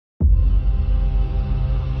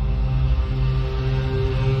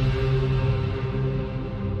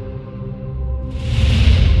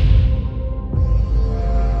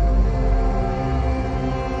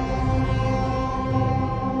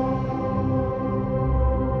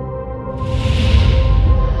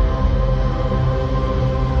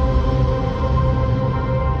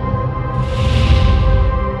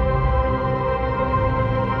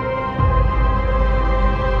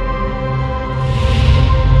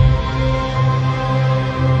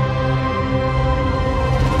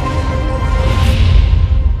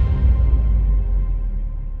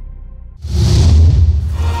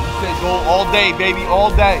day, baby,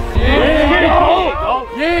 all day.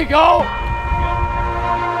 Here you go.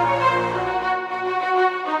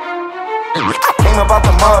 Came about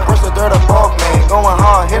the mud, brush the dirt up off, man. Going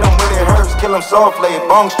hard, hit him with it hurts, kill him softly.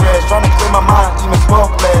 Bong stretch, trying to clear my mind, even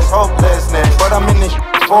smoke less, hopelessness. But I'm in this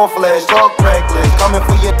full flash, talk reckless. Coming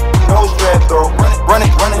for your no strap throw.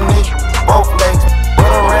 Running this, both legs.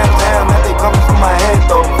 Put around town, that they coming for my head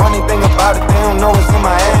though. Funny thing about it, they don't know it's in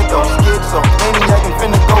my head though. Schizo, maniac and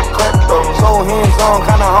finna go klepto. So hands on,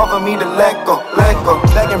 kinda hard for me to let go.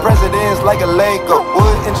 Stacking presidents like a Lego.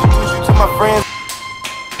 Would introduce you to my friends.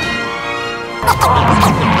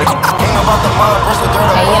 Came about the mud, brush the dirt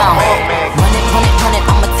up off, man. Run it,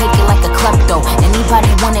 I'ma take it like a klepto. Anybody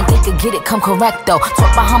want it, they could get it, come correct though.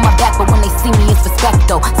 Talk behind my back, but when they see me, it's respect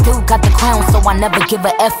though. Still got the crown, so I never give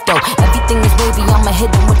a F though. Everything is wavy, I'ma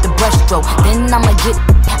hit them with the breaststroke. Then I'ma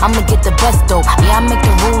get the best though. Yeah, I make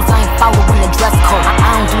the rules, I ain't following the dress code. I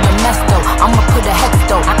don't do the mess though, I'ma put a hex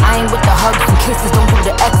though. I ain't with the hugs and kisses, don't do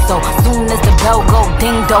the exo. Soon as the bell go,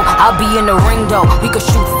 ding though, I'll be in the ring though. We could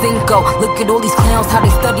shoot Cinco. Look at all these clowns, how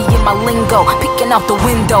they studying my lingo. Peeking out the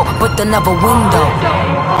window, but they never window.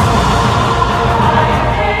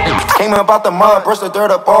 Came about the mud, brush the dirt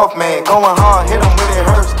up off, man. Going hard, hit him with it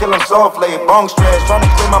hurts, kill him softly. Bong stretch, trying to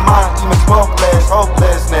clear my mind, even smoke less,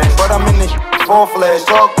 hopelessness. But I'm in this full flash,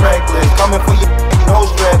 talk reckless. Coming for your no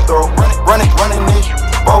strap throw. Running this,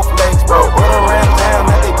 both legs, bro. Put around town,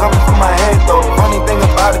 that they coming for my head though. Funny thing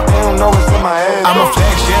about it, they don't know it's in my head. I'm a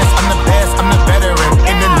flex, yes, I'm the best, I'm the veteran.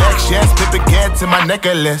 In the next, yes, clip a gat to my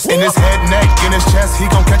necklace. In his head, neck, in his chest, he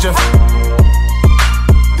gon' catch a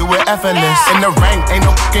do it effortless. In the ring, ain't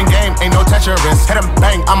no fucking game, ain't no Tetris. Hit him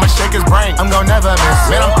bang, I'ma shake his brain, I'm gon' never miss.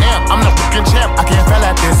 Man, I'm damn, I'm the fucking champ, I can't fail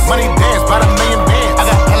at this. Money dance, by the million bands. I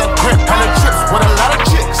got hella grip, hella chips, with a lot of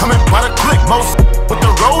chicks. Coming by the click, most with the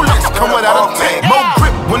Rolex, come without a tick. More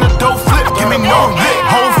grip when the dough flip, give me no lick.